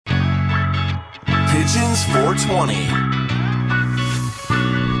Pigeons 420.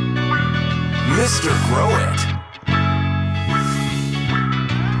 Mr. Grow It.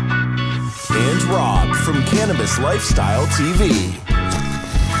 And Rob from Cannabis Lifestyle TV.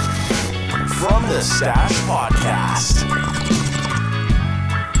 From the Stash Podcast.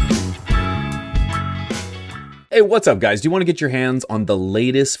 Hey, what's up, guys? Do you want to get your hands on the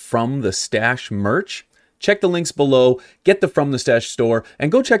latest From the Stash merch? Check the links below, get the From the Stash store,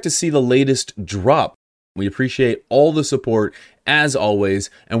 and go check to see the latest drop. We appreciate all the support, as always,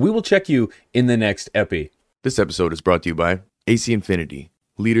 and we will check you in the next epi. This episode is brought to you by AC Infinity,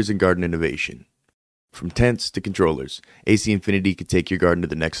 leaders in garden innovation. From tents to controllers, AC Infinity can take your garden to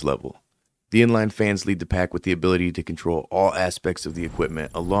the next level. The inline fans lead the pack with the ability to control all aspects of the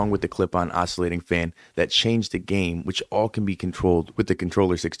equipment, along with the clip-on oscillating fan that changed the game, which all can be controlled with the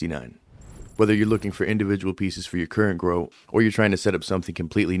Controller 69. Whether you're looking for individual pieces for your current grow, or you're trying to set up something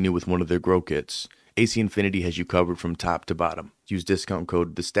completely new with one of their grow kits, AC Infinity has you covered from top to bottom. Use discount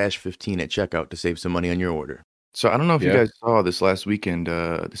code TheStash15 at checkout to save some money on your order. So I don't know if you guys saw this last weekend,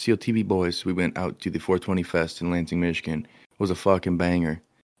 the COTV boys, we went out to the 420 Fest in Lansing, Michigan. It was a fucking banger.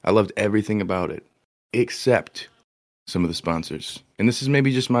 I loved everything about it, except some of the sponsors. And this is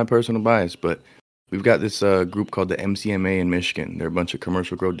maybe just my personal bias, but we've got this group called the MCMA in Michigan. They're a bunch of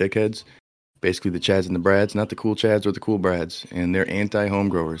commercial grow dickheads. Basically the Chads and the Brads, not the cool Chads or the cool Brads. And they're anti-home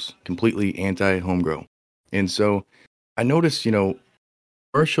growers, completely anti-home grow. And so I noticed,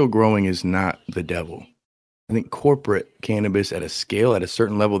 commercial growing is not the devil. I think corporate cannabis at a scale, at a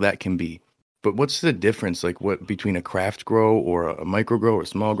certain level, that can be. But what's the difference, between a craft grow or a micro grow or a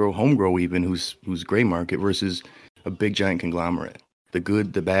small grow, home grow even, who's gray market versus a big giant conglomerate? The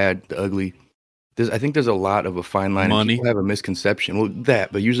good, the bad, the ugly. I think there's a lot of a fine line. Money. People have a misconception.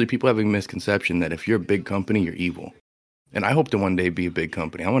 But usually people have a misconception that if you're a big company, you're evil. And I hope to one day be a big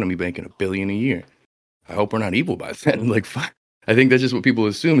company. I want to be making $1 billion a year. I hope we're not evil by then. I think that's just what people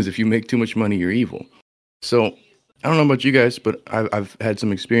assume, is if you make too much money, you're evil. So I don't know about you guys, but I've had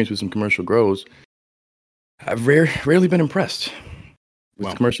some experience with some commercial grows. I've rarely been impressed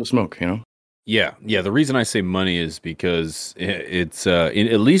with commercial smoke, Yeah. The reason I say money is because it's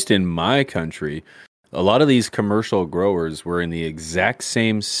at least in my country, a lot of these commercial growers were in the exact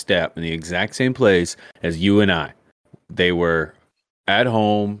same step, in the exact same place as you and I. They were at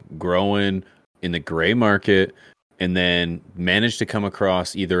home growing in the gray market, and then managed to come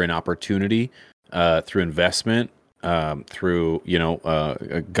across either an opportunity through investment, through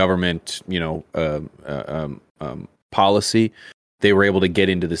a government policy. They were able to get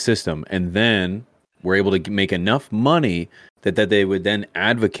into the system, and then were able to make enough money that they would then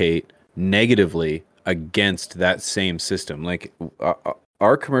advocate negatively against that same system. Like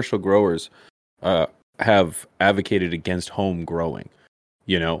our commercial growers have advocated against home growing,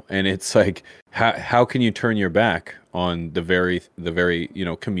 and it's like, how can you turn your back on the very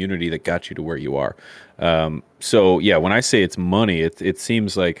community that got you to where you are? So yeah, when I say it's money, it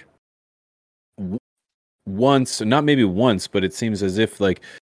seems like not maybe once, but it seems as if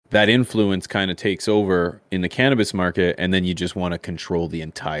that influence kind of takes over in the cannabis market, and then you just want to control the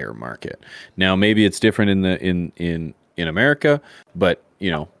entire market. Now maybe it's different in America, but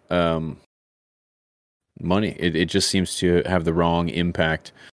money, it just seems to have the wrong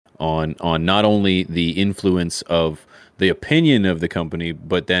impact on not only the influence of the opinion of the company,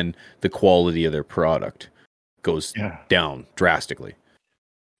 but then the quality of their product goes down drastically.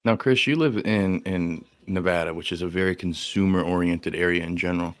 Now, Chris, you live in Nevada, which is a very consumer-oriented area in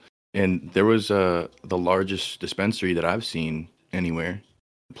general. And there was the largest dispensary that I've seen anywhere,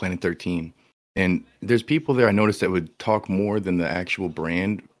 Planet 13. And there's people there I noticed that would talk more than the actual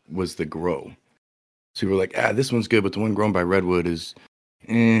brand was the grow. So we were like, this one's good, but the one grown by Redwood is,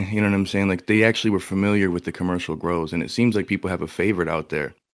 you know what I'm saying? They actually were familiar with the commercial grows, and it seems like people have a favorite out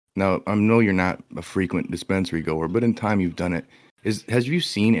there. Now, I know you're not a frequent dispensary goer, but in time you've done it. Has you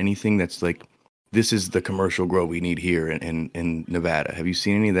seen anything that's like, this is the commercial grow we need here in Nevada? Have you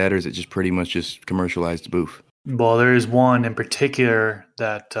seen any of that, or is it just pretty much just commercialized booth? Well, there is one in particular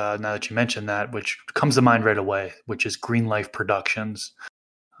that, now that you mentioned that, which comes to mind right away, which is Green Life Productions.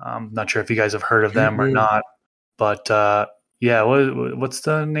 Not sure if you guys have heard of them or not, but what's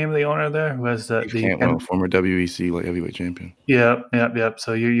the name of the owner there? Who has the former WEC light heavyweight champion? Yep.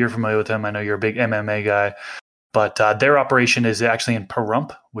 So you're familiar with him. I know you're a big MMA guy, but their operation is actually in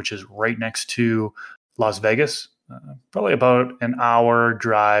Pahrump, which is right next to Las Vegas. Probably about an hour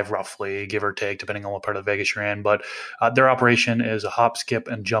drive, roughly, give or take, depending on what part of Vegas you're in. But their operation is a hop, skip,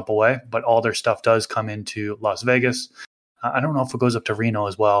 and jump away. But all their stuff does come into Las Vegas. I don't know if it goes up to Reno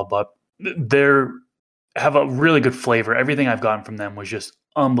as well, but they have a really good flavor. Everything I've gotten from them was just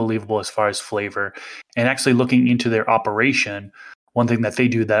unbelievable as far as flavor. And actually looking into their operation, one thing that they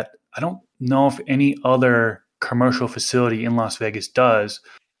do that I don't know if any other commercial facility in Las Vegas does,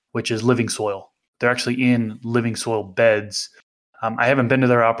 which is living soil. They're actually in living soil beds. I haven't been to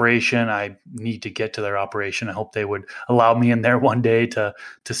their operation. I need to get to their operation. I hope they would allow me in there one day to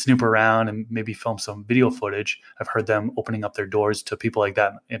snoop around and maybe film some video footage. I've heard them opening up their doors to people like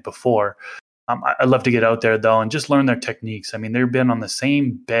that before. I'd love to get out there, though, and just learn their techniques. I mean, they've been on the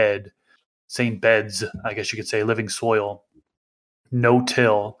same beds, I guess you could say, living soil,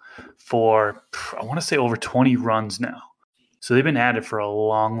 no-till for, I want to say, over 20 runs now. So they've been at it for a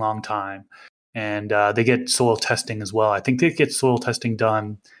long, long time. And they get soil testing as well. I think they get soil testing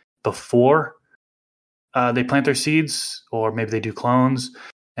done before they plant their seeds, or maybe they do clones.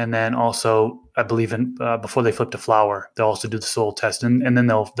 And then also, I believe before they flip to flower, they'll also do the soil test, and then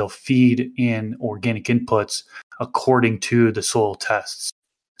they'll feed in organic inputs according to the soil tests.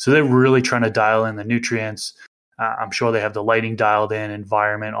 So they're really trying to dial in the nutrients. I'm sure they have the lighting dialed in,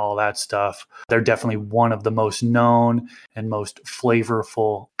 environment, all that stuff. They're definitely one of the most known and most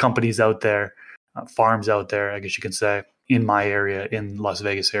flavorful companies out there, farms out there, I guess you can say, in my area, in Las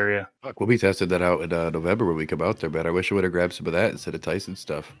Vegas area. Fuck, well, we tested that out in November when we come out there, but I wish I would have grabbed some of that instead of Tyson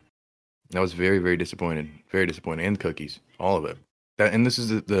stuff. I was very, very disappointed. Very disappointed. And cookies. All of it. And this is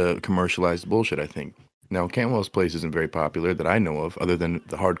the commercialized bullshit, I think. Now, Cantwell's Place isn't very popular that I know of, other than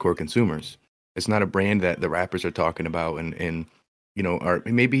the hardcore consumers. It's not a brand that the rappers are talking about, and you know,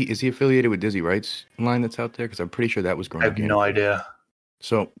 maybe is he affiliated with Dizzy Wright's line that's out there? Because I'm pretty sure that was grown. I have no idea.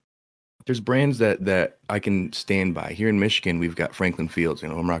 So there's brands that I can stand by. Here in Michigan, we've got Franklin Fields. You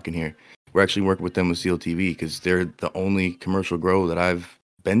know, I'm rocking here. We're actually working with them with Seal TV because they're the only commercial grow that I've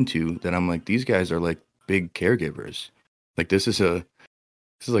been to that I'm like, these guys are like big caregivers. Like this is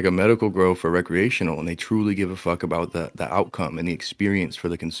like a medical grow for recreational, and they truly give a fuck about the outcome and the experience for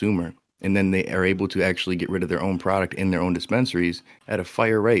the consumer. And then they are able to actually get rid of their own product in their own dispensaries at a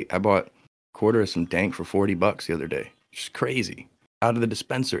fire rate. I bought a quarter of some dank for $40 the other day. Just crazy. Out of the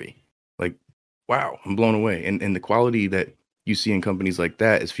dispensary. Like, wow, I'm blown away. And the quality that you see in companies like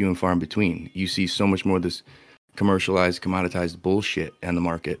that is few and far in between. You see so much more of this commercialized, commoditized bullshit on the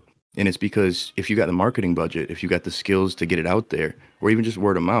market. And it's because if you got the marketing budget, if you got the skills to get it out there, or even just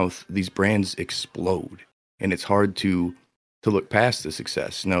word of mouth, these brands explode. And it's hard to look past the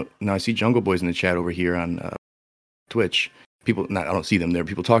success. Now I see Jungle Boys in the chat over here on Twitch. I don't see them there.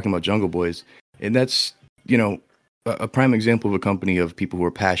 People talking about Jungle Boys, and that's, you know, a prime example of a company of people who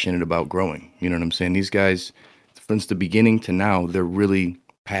are passionate about growing. You know what I'm saying? These guys, since the beginning to now, they're really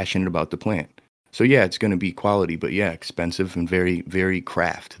passionate about the plant. So yeah, it's going to be quality, but yeah, expensive and very, very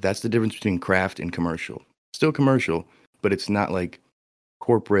craft. That's the difference between craft and commercial. Still commercial, but it's not like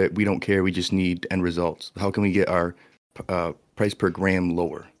corporate. We don't care. We just need end results. How can we get our price per gram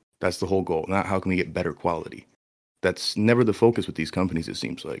lower? That's the whole goal. Not how can we get better quality. That's never the focus with these companies, it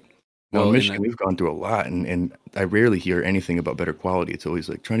seems like. Well, in Michigan, we've gone through a lot, and I rarely hear anything about better quality. It's always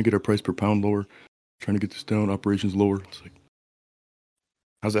like trying to get our price per pound lower, trying to get this down, operations lower. It's like,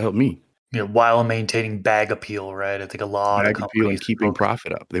 how's that help me? You know, while maintaining bag appeal, right? I think a lot of companies and keeping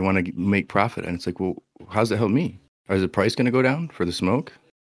profit up. They want to make profit, and it's like, well, how's that help me? Or is the price going to go down for the smoke?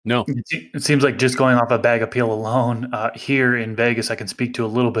 No. It seems like just going off a bag appeal alone, here in Vegas, I can speak to a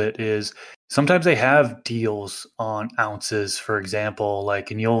little bit, is sometimes they have deals on ounces, for example,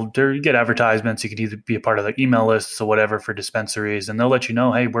 and you get advertisements. You could either be a part of the email lists or whatever for dispensaries, and they'll let you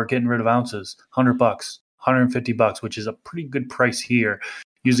know, hey, we're getting rid of ounces, $100, $150, which is a pretty good price here.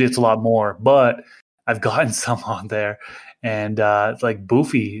 Usually it's a lot more, but I've gotten some on there, and it's like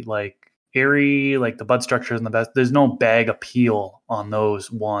boofy, like airy, like the bud structure isn't the best. There's no bag appeal on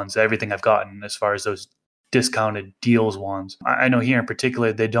those ones. Everything I've gotten as far as those discounted deals ones, I know here in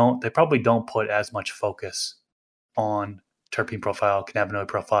particular, they probably don't put as much focus on terpene profile, cannabinoid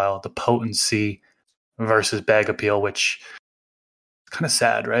profile, the potency versus bag appeal, which is kind of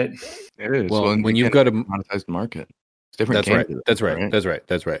sad, right? It is. Well, when you've got a monetized market, it's different. That's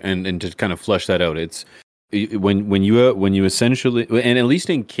right. And to kind of flush that out, it's when you essentially, and at least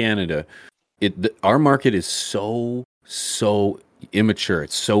in Canada, our market is so immature.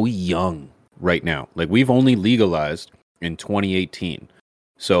 It's so young right now. Like, we've only legalized in 2018.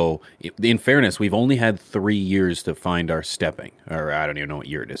 So in fairness, we've only had 3 years to find our stepping, or I don't even know what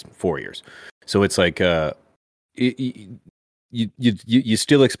year it is, 4 years. So it's like, you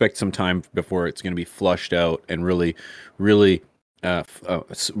still expect some time before it's going to be flushed out and really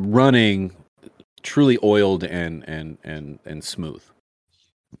running truly oiled and smooth.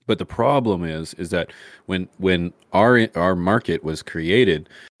 But the problem is that when our market was created,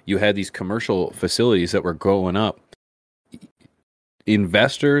 you had these commercial facilities that were growing up.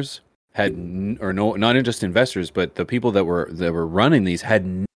 investors had or no, not just investors, but the people that were running these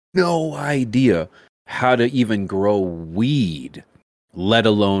had no idea how to even grow weed, let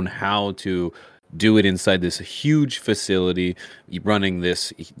alone how to do it inside this huge facility, running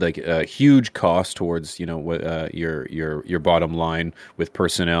this like a huge cost towards your bottom line with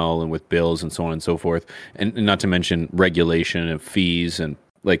personnel and with bills and so on and so forth, and not to mention regulation and fees, and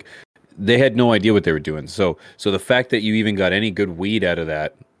like they had no idea what they were doing. So the fact that you even got any good weed out of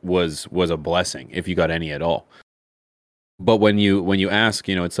that was a blessing, if you got any at all. But when you ask,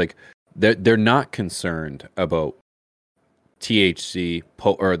 it's like they're not concerned about THC,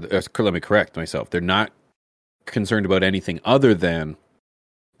 let me correct myself. They're not concerned about anything other than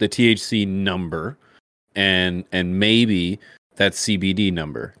the THC number and maybe that CBD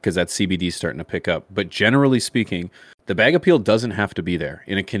number, because that CBD is starting to pick up. But generally speaking, the bag appeal doesn't have to be there.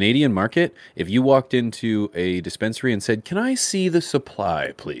 In a Canadian market, if you walked into a dispensary and said, "Can I see the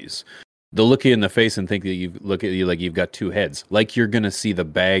supply, please?" They'll look you in the face and think that you look at you like you've got two heads, like you're going to see the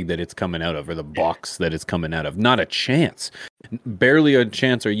bag that it's coming out of or the box that it's coming out of. Not a chance. Barely a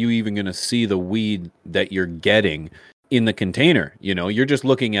chance are you even going to see the weed that you're getting in the container. You're just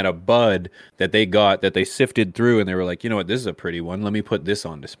looking at a bud that they sifted through, and they were like, you know what, this is a pretty one. Let me put this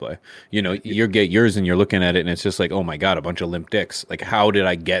on display. You get yours and you're looking at it and it's just like, oh my God, a bunch of limp dicks. Like, how did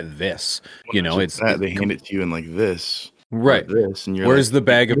I get this? It's that they hand it to you in like this. Right. This, and where's the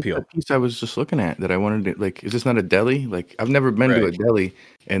bag appeal? The piece I was just looking at that I wanted to, like, is this not a deli? Like, I've never been to a deli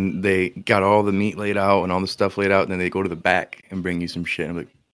and they got all the meat laid out and all the stuff laid out, and then they go to the back and bring you some shit. I'm like,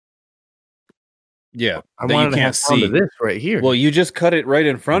 yeah, I wanted you can't to have see this right here. Well, you just cut it right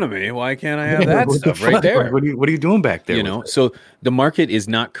in front of me. Why can't I have that stuff right there? What are you doing back there? So the market is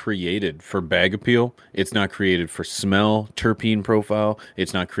not created for bag appeal. It's not created for smell, terpene profile.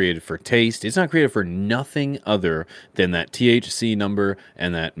 It's not created for taste. It's not created for nothing other than that THC number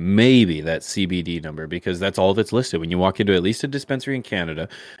and that maybe that CBD number, because that's all that's listed when you walk into at least a dispensary in Canada.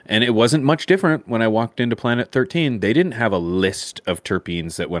 And it wasn't much different when I walked into Planet 13. They didn't have a list of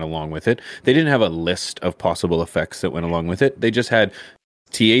terpenes that went along with it. They didn't have a list of possible effects that went along with it. They just had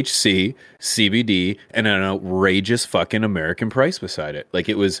THC, CBD, and an outrageous fucking American price beside it. Like,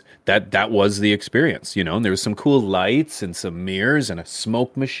 it was that was the experience, and there was some cool lights and some mirrors and a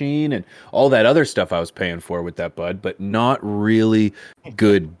smoke machine and all that other stuff I was paying for with that bud, but not really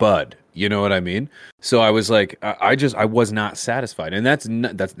good bud. You know what I mean? So I was like, I was not satisfied, and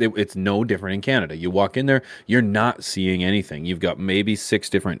it's no different in Canada. You walk in there, you're not seeing anything. You've got maybe 6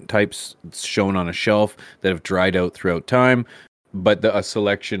 different types shown on a shelf that have dried out throughout time, but a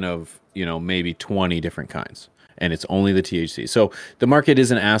selection of maybe 20 different kinds, and it's only the THC. So the market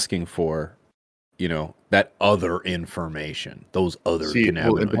isn't asking for that other information, those other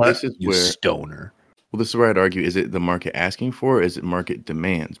cannabinoids. You stoner. Well, this is where I'd argue, is it the market asking for, or is it market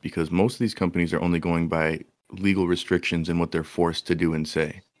demands? Because most of these companies are only going by legal restrictions and what they're forced to do and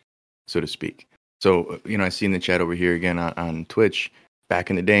say, so to speak. So, I see in the chat over here again on Twitch, back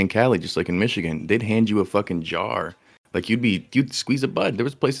in the day in Cali, just like in Michigan, they'd hand you a fucking jar. Like, you'd squeeze a bud. There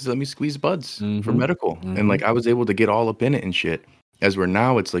was places that let me squeeze buds for medical. Mm-hmm. And like, I was able to get all up in it and shit. As we're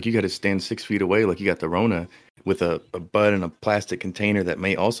now, it's like you got to stand 6 feet away, like you got the Rona, with a bud in a plastic container that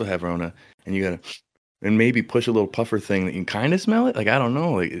may also have Rona, and you got to... and maybe push a little puffer thing that you can kind of smell it. Like, I don't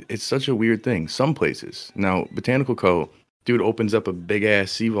know. Like, it's such a weird thing. Some places. Now, Botanical Co., dude opens up a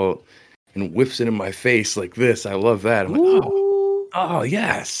big-ass sea vault and whiffs it in my face like this. I love that. I'm like, oh,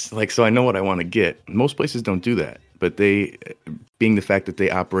 yes. Like, so I know what I want to get. Most places don't do that. But they, being the fact that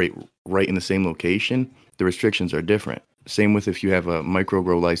they operate right in the same location, the restrictions are different. Same with if you have a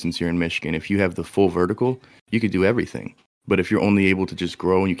micro-grow license here in Michigan. If you have the full vertical, you could do everything. But if you're only able to just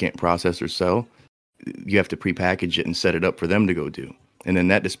grow and you can't process or sell, you have to prepackage it and set it up for them to go do. And then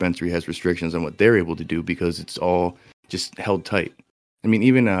that dispensary has restrictions on what they're able to do because it's all just held tight. I mean,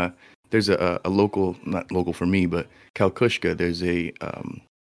 even there's a local, not local for me, but Kalkushka, there's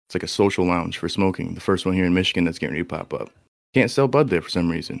it's like a social lounge for smoking. The first one here in Michigan that's getting ready to pop up. Can't sell bud there for some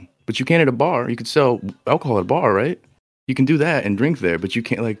reason. But you can at a bar. You could sell alcohol at a bar, right? You can do that and drink there, but you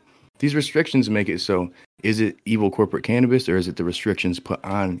can't, like, these restrictions make it so, is it evil corporate cannabis, or is it the restrictions put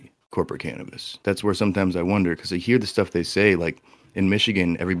on corporate cannabis? That's where sometimes I wonder, because I hear the stuff they say, like in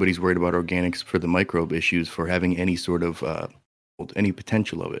Michigan, everybody's worried about organics for the microbe issues, for having any sort of any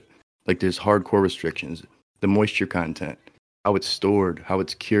potential of it. Like, there's hardcore restrictions, the moisture content, how it's stored, how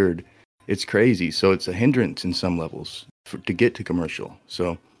it's cured. It's crazy. So it's a hindrance in some levels to get to commercial.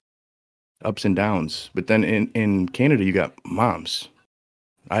 So ups and downs. But then in Canada, you got moms.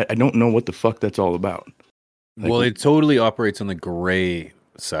 I don't know what the fuck that's all about. Like, well, it totally operates on the gray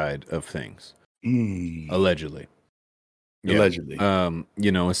side of things, allegedly. Allegedly.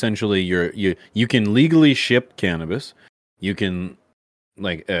 Essentially, you can legally ship cannabis. You can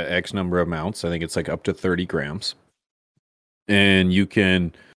like X number of amounts. I think it's like up to 30 grams, and you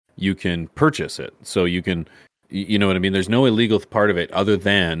can purchase it. So you can, you know what I mean. There's no illegal part of it other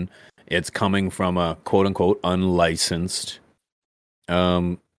than it's coming from a quote unquote unlicensed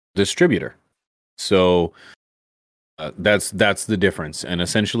distributor. So that's the difference. And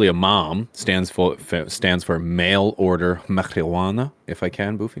essentially, a MOM stands for mail order marijuana. If I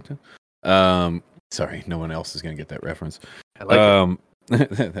can, Boofington. Sorry, no one else is going to get that reference. I like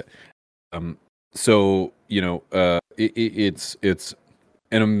it. So it's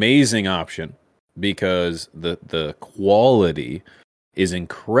an amazing option because the quality is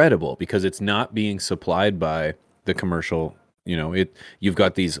incredible because it's not being supplied by the commercial. You've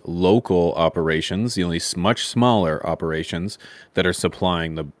got these local operations, these much smaller operations that are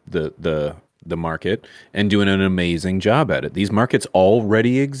supplying the market and doing an amazing job at it. These markets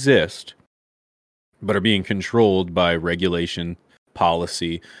already exist, but are being controlled by regulation,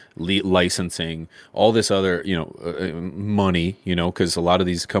 policy, licensing, all this other, money, because a lot of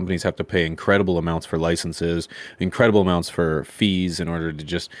these companies have to pay incredible amounts for licenses, incredible amounts for fees in order to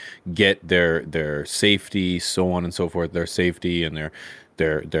just get their safety, so on and so forth, their safety and their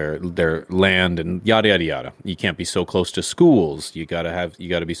land and yada yada yada. You can't be so close to schools. You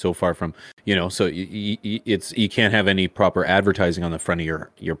gotta be so far from, so you can't have any proper advertising on the front of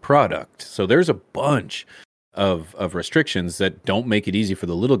your product. So there's a bunch of restrictions that don't make it easy for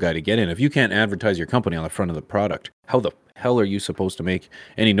the little guy to get in. If you can't advertise your company on the front of the product, how the hell are you supposed to make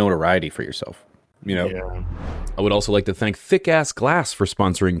any notoriety for yourself? Yeah. I would also like to thank Thick Ass Glass for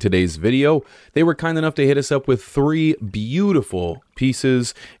sponsoring today's video. They were kind enough to hit us up with 3 beautiful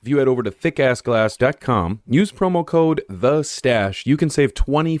pieces. If you head over to thickassglass.com, use promo code THESTASH, you can save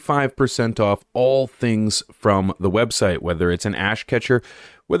 25% off all things from the website, whether it's an ash catcher,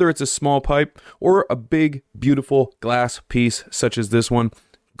 whether it's a small pipe, or a big, beautiful glass piece such as this one.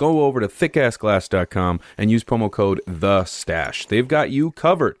 Go over to thickassglass.com and use promo code THESTASH. They've got you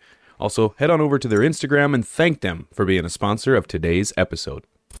covered. Also, head on over to their Instagram and thank them for being a sponsor of today's episode.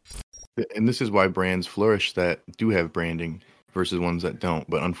 And this is why brands flourish that do have branding versus ones that don't.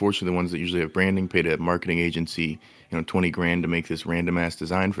 But unfortunately, the ones that usually have branding paid a marketing agency, $20,000 to make this random ass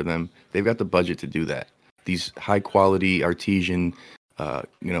design for them. They've got the budget to do that. These high quality artesian,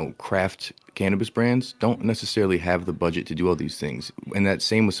 craft cannabis brands don't necessarily have the budget to do all these things. And that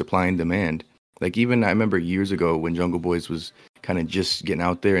same with supply and demand. Like even I remember years ago when Jungle Boys was kind of just getting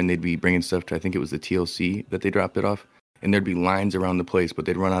out there and they'd be bringing stuff to, I think it was the TLC that they dropped it off. And there'd be lines around the place, but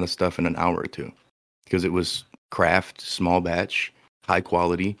they'd run out of stuff in an hour or two because it was craft, small batch, high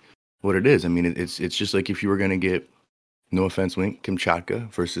quality. What it is, I mean, it's just like if you were going to get, no offense, Wink,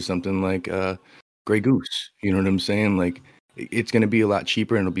 Kamchatka versus something like Grey Goose. You know what I'm saying? Like it's going to be a lot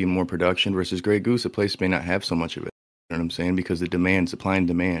cheaper and it'll be more production versus Grey Goose. A place may not have so much of it. You know what I'm saying? Because the demand, supply and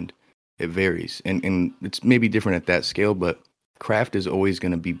demand, it varies. And it's maybe different at that scale, but craft is always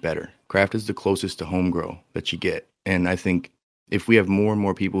going to be better. Craft is the closest to home grow that you get. And I think if we have more and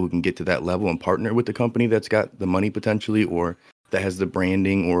more people who can get to that level and partner with the company that's got the money potentially or that has the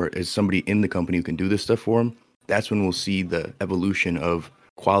branding or is somebody in the company who can do this stuff for them, that's when we'll see the evolution of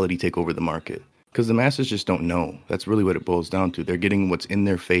quality take over the market. Because the masses just don't know. That's really what it boils down to. They're getting what's in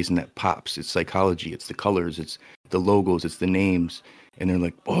their face and that pops. It's psychology. It's the colors. It's the logos. It's the names. And they're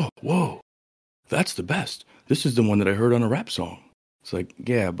like, oh, whoa, that's the best. This is the one that I heard on a rap song. It's like,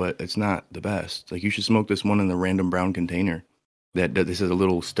 yeah, but it's not the best. Like, you should smoke this one in the random brown container that this has a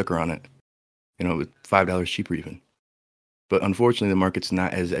little sticker on it. With $5 cheaper even. But unfortunately, the market's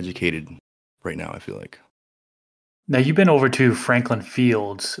not as educated right now, I feel like. Now, you've been over to Franklin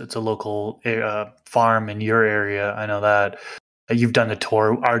Fields. It's a local farm in your area. I know that. You've done the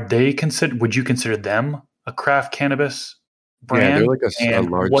tour. Are they would you consider them a craft cannabis brand? Yeah, they're like a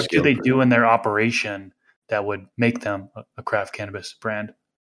large what do they scale do in their operation that would make them a craft cannabis brand?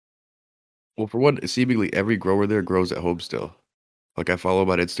 Well, for one, seemingly every grower there grows at home still. Like I follow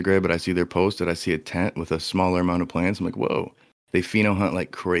about Instagram, but I see their post and I see a tent with a smaller amount of plants. I'm like, whoa. They pheno hunt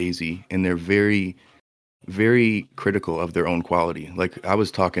like crazy, and they're very, very critical of their own quality. Like I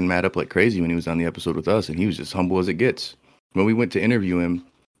was talking Matt up like crazy when he was on the episode with us, and he was just humble as it gets. When we went to interview him,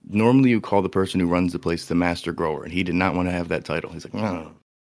 normally you call the person who runs the place the master grower, and he did not want to have that title. He's like, no, I'm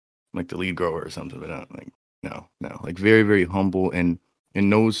like the lead grower or something, but I'm like, no. Like very, very humble and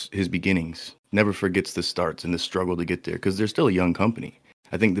knows his beginnings. Never forgets the starts and the struggle to get there because they're still a young company.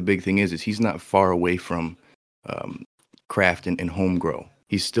 I think the big thing is he's not far away from craft and home grow.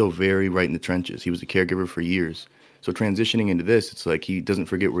 He's still very right in the trenches. He was a caregiver for years. So transitioning into this, it's like he doesn't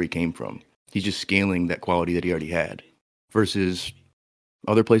forget where he came from. He's just scaling that quality that he already had. versus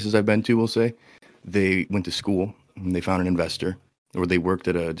other places I've been to, we'll say. They went to school and they found an investor, or they worked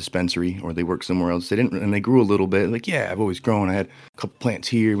at a dispensary, or they worked somewhere else. They didn't, and they grew a little bit. Like, yeah, I've always grown. I had a couple plants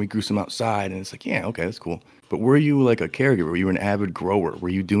here. We grew some outside, and it's like, yeah, okay, that's cool. But were you like a caregiver? Were you an avid grower? Were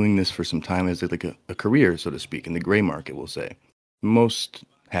you doing this for some time as like a career, so to speak, in the gray market, we'll say? Most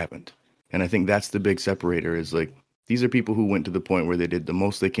haven't. And I think that's the big separator is like, these are people who went to the point where they did the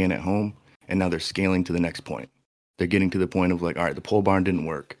most they can at home, and now they're scaling to the next point. They're getting to the point of like, all right, the pole barn didn't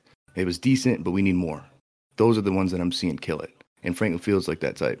work. It was decent, but we need more. Those are the ones that I'm seeing kill it. And Franklin Fields like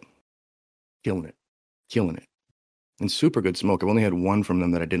that type. Killing it. And super good smoke. I've only had one from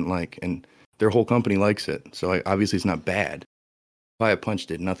them that I didn't like, and their whole company likes it. So obviously it's not bad. Fire Punch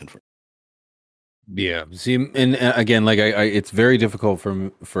did nothing for me. Yeah. See, and again, like it's very difficult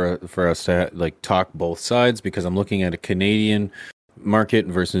for us to like talk both sides, because I'm looking at a Canadian market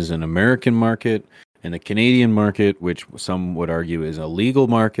versus an American market, and the Canadian market, which some would argue is a legal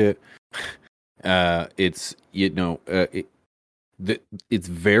market, it's it's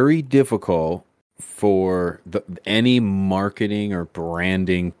very difficult for any marketing or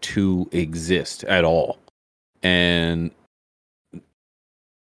branding to exist at all. And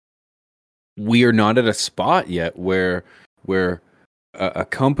we are not at a spot yet where a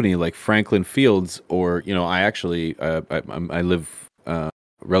company like Franklin Fields, or I actually I live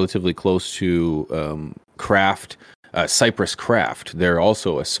relatively close to craft Cypress Craft. They're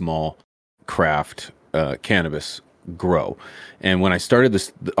also a small craft cannabis grow. And when I started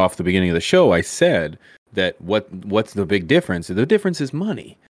this off the beginning of the show, I said that what's the big difference? The difference is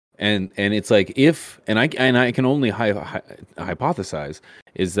money. And it's like I can only hypothesize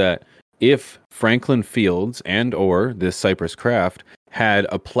is that if Franklin Fields and or this Cypress Craft had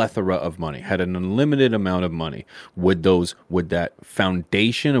a plethora of money, had an unlimited amount of money, would that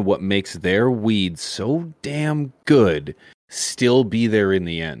foundation of what makes their weed so damn good still be there in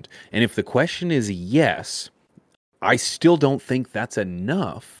the end? And if the question is yes, I still don't think that's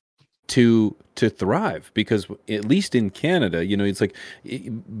enough to thrive, because at least in Canada, it's like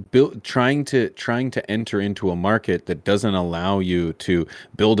trying to enter into a market that doesn't allow you to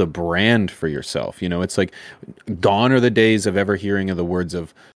build a brand for yourself. It's like gone are the days of ever hearing of the words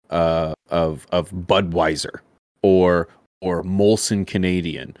of Budweiser or Molson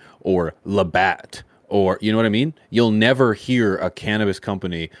Canadian or Labatt. Or, you know what I mean? You'll never hear a cannabis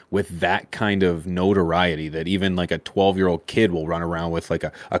company with that kind of notoriety that even like a 12-year-old kid will run around with like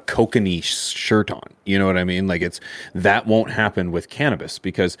a Kokanee shirt on. You know what I mean? Like that won't happen with cannabis,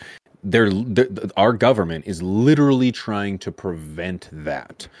 because our government is literally trying to prevent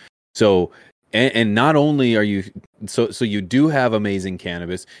that. So, and not only are you, so you do have amazing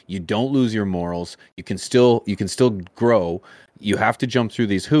cannabis, you don't lose your morals, you can still grow. You have to jump through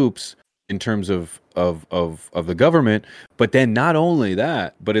these hoops in terms of the government, but then not only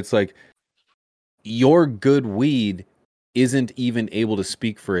that, but it's like your good weed isn't even able to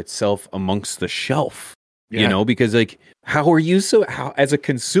speak for itself amongst the shelf. Yeah. Because like how as a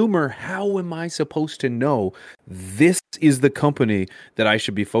consumer, how am I supposed to know this is the company that I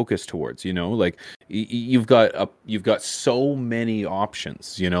should be focused towards? Like you've got so many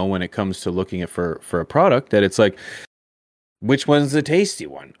options, when it comes to looking at for a product, that it's like, which one's the tasty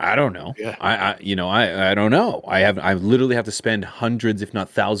one? I don't know. Yeah. I don't know. I literally have to spend hundreds, if not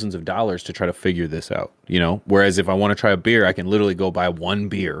thousands of dollars to try to figure this out, Whereas if I want to try a beer, I can literally go buy one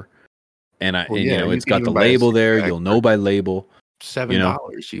beer and it's got the label there. You'll know by label.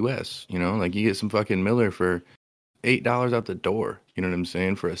 $7 US, like you get some fucking Miller for $8 out the door. You know what I'm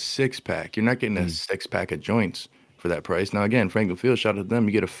saying? For a 6-pack. You're not getting a 6-pack of joints for that price. Now, again, Franklin Fields, shout out to them.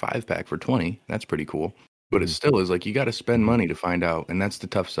 You get a 5-pack for $20. That's pretty cool. But it still is like you got to spend money to find out, and that's the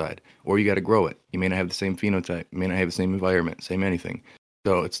tough side. Or you got to grow it. You may not have the same phenotype, you may not have the same environment, same anything.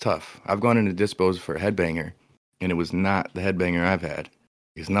 So it's tough. I've gone into dispos for a headbanger, and it was not the headbanger I've had.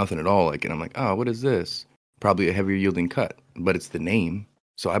 It's nothing at all like it. I'm like, oh, what is this? Probably a heavier yielding cut, but it's the name.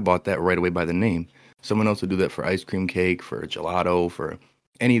 So I bought that right away by the name. Someone else would do that for ice cream cake, for a gelato, for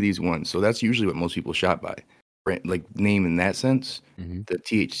any of these ones. So that's usually what most people shop by. Like name in that sense, the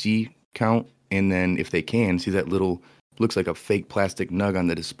THC count. And then if they can, see that little, looks like a fake plastic nug on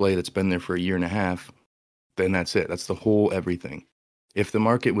the display that's been there for a year and a half, then that's it. That's the whole everything. If the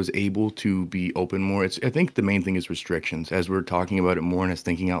market was able to be open more, I think the main thing is restrictions. As we're talking about it more and as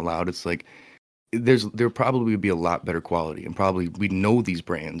thinking out loud, it's like there probably would be a lot better quality. And probably we'd know these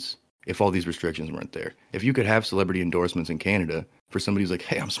brands if all these restrictions weren't there. If you could have celebrity endorsements in Canada for somebody who's like,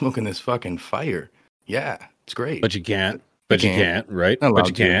 hey, I'm smoking this fucking fire. Yeah, it's great. But you can't. But you can't, right? But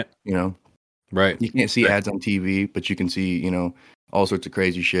you can't. Right. You can't see ads on TV, but you can see, all sorts of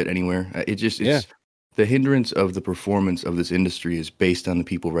crazy shit anywhere. It's the hindrance of the performance of this industry is based on the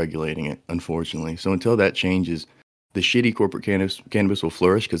people regulating it, unfortunately. So until that changes, the shitty corporate cannabis will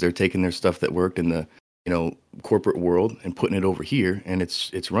flourish because they're taking their stuff that worked in the corporate world and putting it over here, and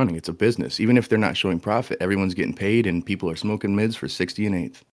it's running. It's a business. Even if they're not showing profit, everyone's getting paid, and people are smoking mids for 60 and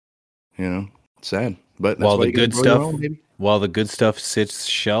 8th. It's sad, but that's while why the you gotta good grow your stuff, own, baby. while the good stuff sits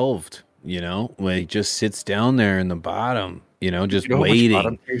shelved, when it just sits down there in the bottom, just You know how much waiting.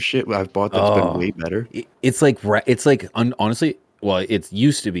 bottom tier shit I've bought that's been way better. It's like honestly, well, it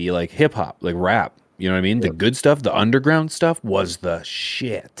used to be like hip hop, like rap. You know what I mean? The good stuff, the underground stuff, was the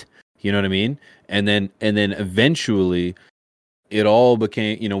shit. You know what I mean? And then eventually, it all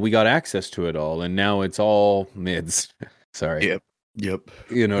became. We got access to it all, and now it's all mids. Sorry. Yep.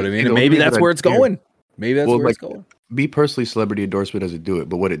 You know what I mean? The And maybe only that's thing where I it's care- going. Maybe that's Well, where it's like, going. Me personally, celebrity endorsement doesn't do it,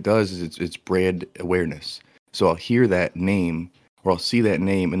 but what it does is it's brand awareness. So I'll hear that name or I'll see that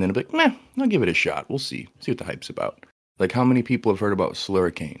name and then I'll be like, meh, I'll give it a shot. We'll see what the hype's about. Like how many people have heard about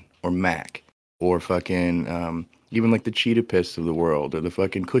Slurricane or Mac or fucking even like the Cheetah Piss of the world or the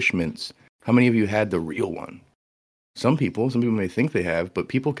fucking Kush Mints? How many of you had the real one? Some people may think they have, but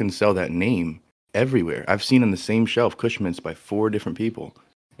people can sell that name everywhere. I've seen on the same shelf Kush Mints by 4 different people.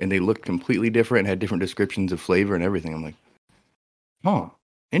 And they looked completely different and had different descriptions of flavor and everything. I'm like, huh,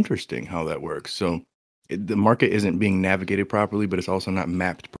 interesting how that works. So the market isn't being navigated properly, but it's also not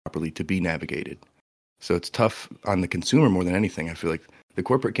mapped properly to be navigated. So it's tough on the consumer more than anything. I feel like the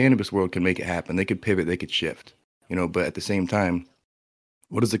corporate cannabis world can make it happen. They could pivot, they could shift, but at the same time,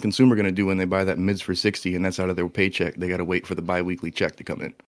 what is the consumer going to do when they buy that mids for 60 and that's out of their paycheck? They got to wait for the biweekly check to come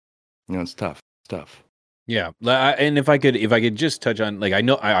in. It's tough. It's tough. Yeah, and if I could just touch on, like,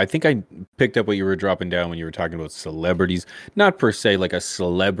 I think I picked up what you were dropping down when you were talking about celebrities, not per se like a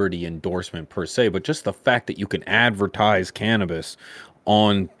celebrity endorsement per se, but just the fact that you can advertise cannabis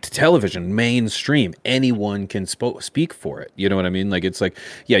on television, mainstream, anyone can speak for it. You know what I mean? Like, it's like,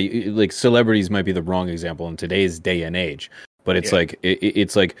 yeah, like celebrities might be the wrong example in today's day and age, but it's like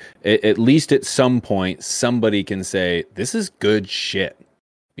it's like at least at some point somebody can say this is good shit.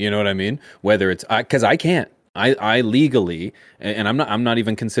 You know what I mean? Whether it's because I can't, I legally, and I'm not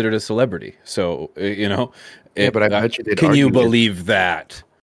even considered a celebrity. So but I bet you they'd can you argue believe that?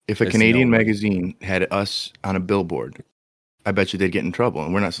 If a Canadian magazine had us on a billboard, I bet you they'd get in trouble.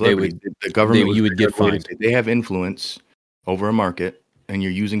 And we're not celebrities. The government, you would get fined. They have influence over a market, and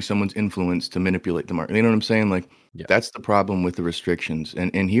you're using someone's influence to manipulate the market. You know what I'm saying? Like, that's the problem with the restrictions.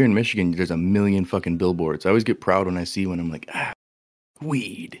 And here in Michigan, there's a million fucking billboards. I always get proud when I see one. I'm like,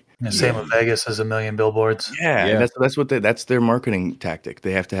 weed. Yeah, same with Vegas has a million billboards. Yeah. And that's their marketing tactic.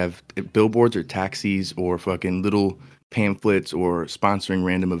 They have to have billboards or taxis or fucking little pamphlets or sponsoring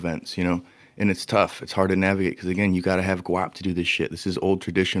random events, and it's tough. It's hard to navigate because again, you got to have guap to do this shit. This is old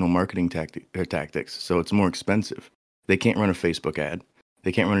traditional marketing tactics, so it's more expensive. They can't run a Facebook ad.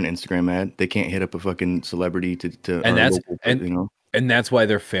 They can't run an Instagram ad. They can't hit up a fucking celebrity to and that's why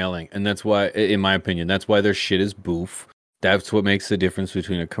they're failing. And that's why, in my opinion, that's why their shit is boof. That's what makes the difference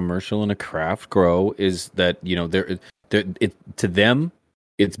between a commercial and a craft grow is that, to them,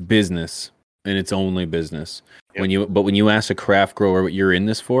 it's business and it's only business. Yep. When you ask a craft grower what you're in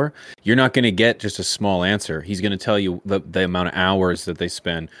this for, you're not going to get just a small answer. He's going to tell you the amount of hours that they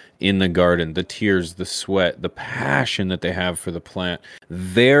spend in the garden, the tears, the sweat, the passion that they have for the plant,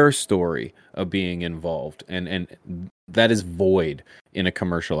 their story of being involved. And that is void in a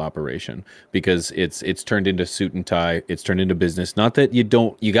commercial operation because it's turned into suit and tie. It's turned into business. Not that you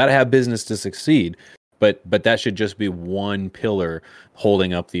got to have business to succeed, but that should just be one pillar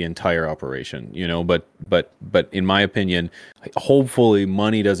holding up the entire operation, but in my opinion, hopefully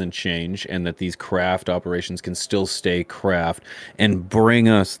money doesn't change and that these craft operations can still stay craft and bring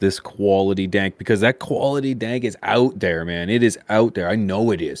us this quality dank because that quality dank is out there, man. It is out there. I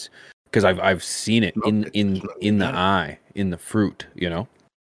know it is because I've seen it in the eye, in the fruit,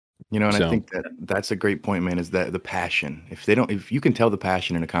 and I think that's a great point, man, is that the passion. If you can tell the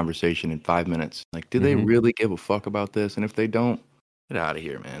passion in a conversation in 5 minutes, like, do they really give a fuck about this? And if they don't, get out of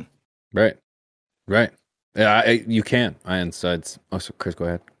here, man. Right. Yeah, you can. So Chris, go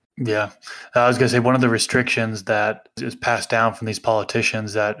ahead. Yeah. I was going to say one of the restrictions that is passed down from these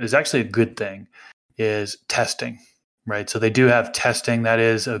politicians that is actually a good thing is testing, right? So they do have testing. That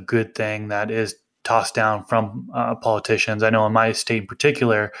is a good thing. That is tossed down from politicians. I know in my state in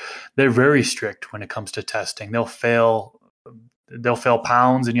particular, they're very strict when it comes to testing. They'll fail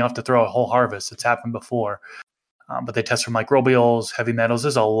pounds and you have to throw a whole harvest. It's happened before. But they test for microbials, heavy metals.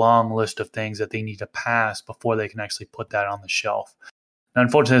 There's a long list of things that they need to pass before they can actually put that on the shelf. Now,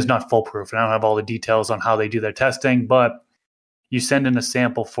 unfortunately, it's not foolproof. And I don't have all the details on how they do their testing, but you send in a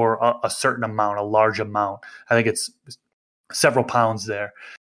sample for a certain amount, a large amount. I think it's several pounds there.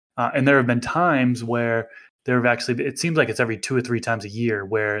 And there have been times where there have actually, it seems like it's every 2 or 3 times a year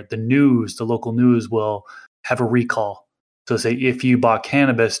where the local news will have a recall. So say if you bought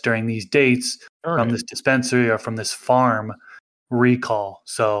cannabis during these dates from this dispensary or from this farm, recall.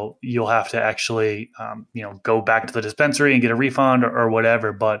 So you'll have to actually, go back to the dispensary and get a refund or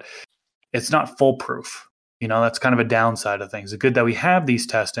whatever, but it's not foolproof. That's kind of a downside of things. It's good that we have these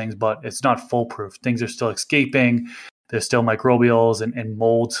testings, but it's not foolproof. Things are still escaping. There's still microbials and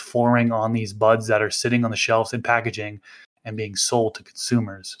molds forming on these buds that are sitting on the shelves in packaging and being sold to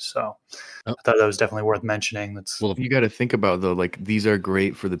consumers. So I thought that was definitely worth mentioning. Well, you got to think about though, like these are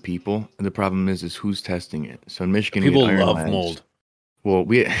great for the people, and the problem is who's testing it. So in Michigan, people we had love Iron Labs. mold. Well,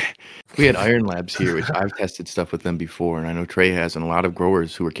 we had Iron Labs here, which I've tested stuff with them before, and I know Trey has, and a lot of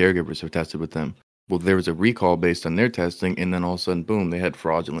growers who are caregivers have tested with them. Well, there was a recall based on their testing, and then all of a sudden, boom, they had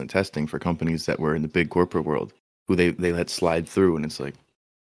fraudulent testing for companies that were in the big corporate world, who they let slide through, and it's like,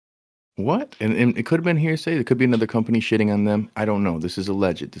 what? And it could have been hearsay. It could be another company shitting on them. I don't know. This is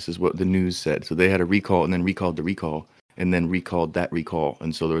alleged. This is what the news said. So they had a recall and then recalled the recall and then recalled that recall.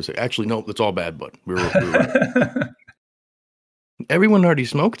 And so there was actually, no, it's all bad, but we were right. Everyone already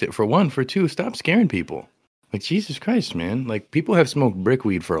smoked it, for one. For two, stop scaring people. Like, Jesus Christ, man. Like, people have smoked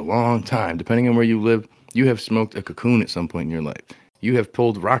brickweed for a long time. Depending on where you live, you have smoked a cocoon at some point in your life. You have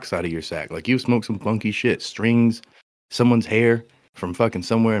pulled rocks out of your sack. Like, you've smoked some funky shit. Strings, someone's hair from fucking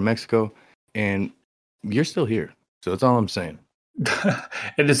somewhere in Mexico, and you're still here. So that's all I'm saying.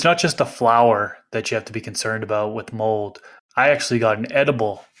 And it's not just the flower that you have to be concerned about with mold. I actually got an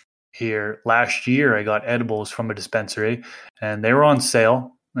edible here last year. I got edibles from a dispensary, and they were on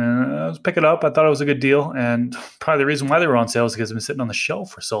sale. And I was picking it up. I thought it was a good deal, and probably the reason why they were on sale is because they've been sitting on the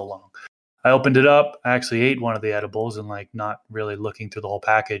shelf for so long. I opened it up. I actually ate one of the edibles and not really looking through the whole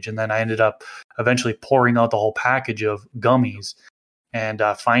package. And then I ended up eventually pouring out the whole package of gummies and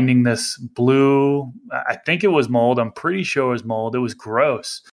finding this blue, I think it was mold. I'm pretty sure it was mold. It was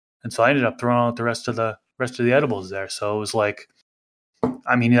gross. And so I ended up throwing out the rest of the edibles there. So it was like,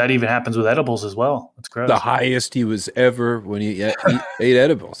 I mean, that even happens with edibles as well. It's gross. The highest he was ever when he ate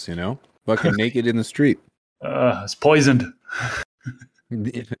edibles, fucking naked in the street. It's poisoned.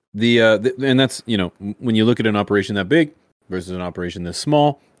 And that's, when you look at an operation that big versus an operation this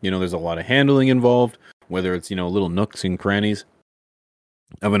small, there's a lot of handling involved, whether it's, little nooks and crannies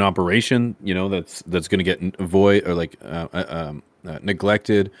of an operation, that's going to get void or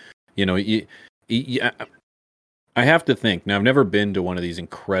neglected. I have to think. Now, I've never been to one of these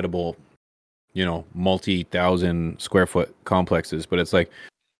incredible, multi-thousand square foot complexes, but it's like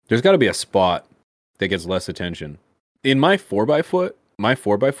there's got to be a spot that gets less attention. In my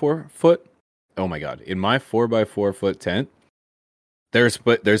 4x4 foot, oh my God, in my 4x4 foot tent, there's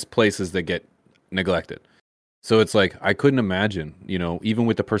places that get neglected. So it's like, I couldn't imagine, even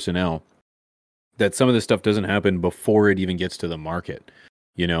with the personnel, that some of this stuff doesn't happen before it even gets to the market,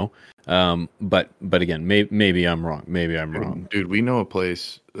 But again, maybe I'm wrong. Maybe I'm wrong. Dude, we know a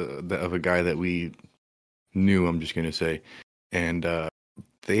place of a guy that we knew, I'm just going to say, and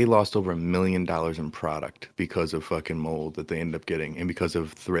they lost over $1 million in product because of fucking mold that they ended up getting, and because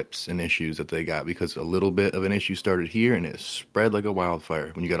of thrips and issues that they got, because a little bit of an issue started here and it spread like a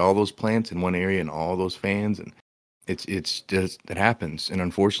wildfire. When you got all those plants in one area and all those fans, and it's just, it happens. And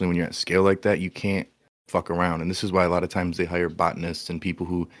unfortunately, when you're at scale like that, you can't fuck around. And this is why a lot of times they hire botanists and people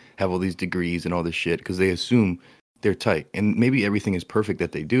who have all these degrees and all this shit, because they assume they're tight. And maybe everything is perfect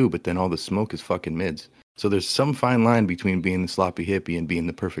that they do, but then all the smoke is fucking mids. So there's some fine line between being the sloppy hippie and being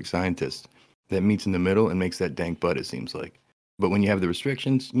the perfect scientist that meets in the middle and makes that dank bud, it seems like. But when you have the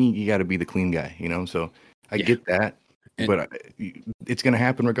restrictions, you got to be the clean guy, So I get that, but it's going to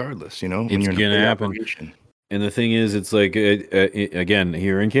happen regardless, when it's you're in going to happen. Operation. And the thing is, it's like, again,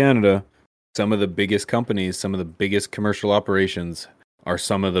 here in Canada, some of the biggest companies, some of the biggest commercial operations are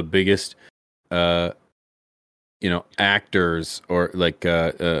some of the biggest, actors, or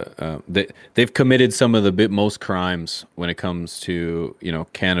they've committed some of the most crimes when it comes to,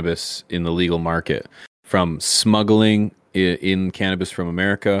 cannabis in the legal market, from smuggling in cannabis from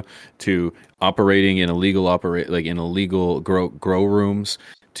America to operating in illegal grow rooms,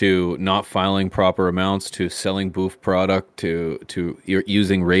 to not filing proper amounts, to selling boof product, to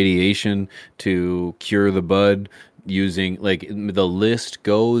using radiation to cure the bud, using, the list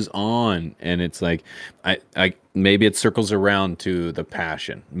goes on. And it's like, I maybe it circles around to the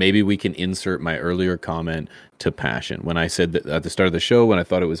passion. Maybe we can insert my earlier comment to passion. When I said that at the start of the show, when I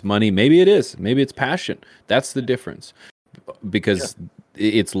thought it was money, maybe it is. Maybe it's passion. That's the difference. Because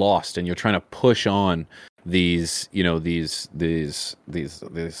it's lost, and you're trying to push on these, you know, this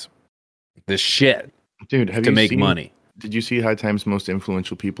shit Dude, have to you make seen, money. Did you see High Times most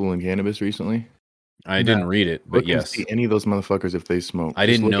influential people in cannabis recently? I didn't read it, but Look and yes, see any of those motherfuckers if they smoke. I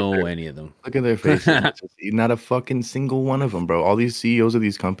Just didn't look at know their- any of them. Look at their faces. Not a fucking single one of them, bro. All these CEOs of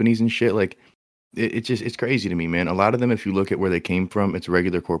these companies and shit, like, it's crazy to me, man. A lot of them, if you look at where they came from, it's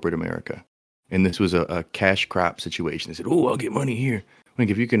regular corporate America. And this was a cash crop situation. They said, oh, I'll get money here. Like,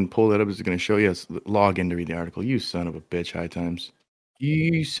 if you can pull that up, it's going to show you. Log in to read the article. You son of a bitch, High Times.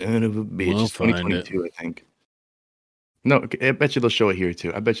 You son of a bitch. We'll It's find 2022, I think. No, I bet you they'll show it here,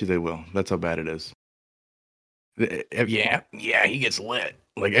 too. I bet you they will. That's how bad it is. Yeah, he gets lit.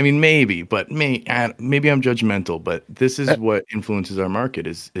 Like, I mean, maybe, but maybe I'm judgmental, but this is what influences our market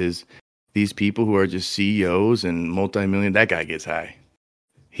is these people who are just CEOs and multi-million. That guy gets high.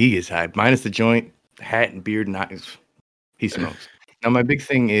 He gets high. Minus the joint, hat and beard, not he smokes. Now, my big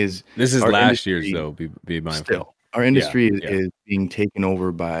thing is This is our last year's, industry- though. Be mindful. Still, our industry Yeah. is being taken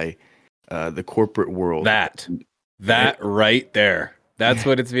over by the corporate world. That right there. That's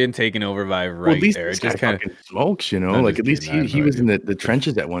what it's being taken over by Well, at least there. this It just guy kind of fucking smokes, you know. I'm Like, just at least kidding. I have he no was in idea. the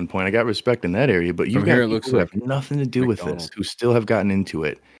trenches at one point. I got respect in that area, but you've From got here, it people looks who like have nothing to do with this, McDonald's. who still have gotten into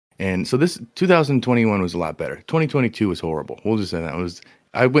it. And so this 2021 was a lot better. 2022 was horrible. We'll just say that.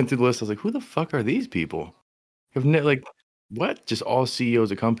 I went through the list. I was like, who the fuck are these people? Like, what? Just all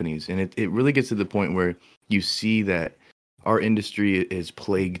CEOs of companies. And it really gets to the point where you see that our industry is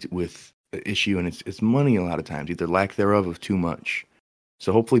plagued with the issue, and it's money a lot of times, either lack thereof of too much.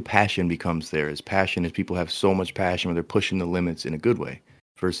 So hopefully passion becomes there. As passion as people have so much passion where they're pushing the limits in a good way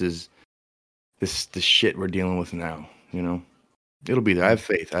versus this shit we're dealing with now, you know? It'll be there. I have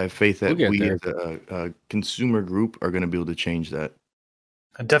faith. I have faith that We'll get we there. as a consumer group are going to be able to change that.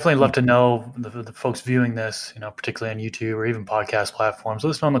 I'd definitely love to know the folks viewing this, you know, particularly on YouTube or even podcast platforms. Let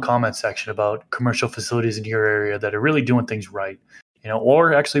us know in the comments section about commercial facilities in your area that are really doing things right, you know,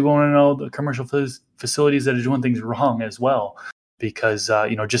 or actually want to know the commercial facilities that are doing things wrong as well, because,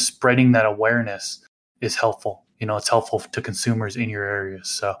 you know, just spreading that awareness is helpful. You know, it's helpful to consumers in your areas.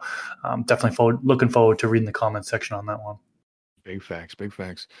 So definitely looking forward to reading the comments section on that one. Big facts, big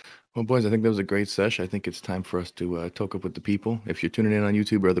facts. Well, boys, I think that was a great session. I think it's time for us to talk up with the people. If you're tuning in on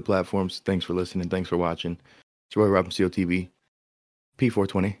YouTube or other platforms, thanks for listening. Thanks for watching. It's Roy Rob from COTV,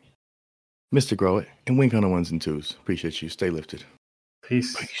 P420, Mr. Grow It, and Wink on the ones and twos. Appreciate you. Stay lifted.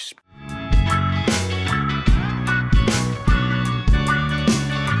 Peace. Peace.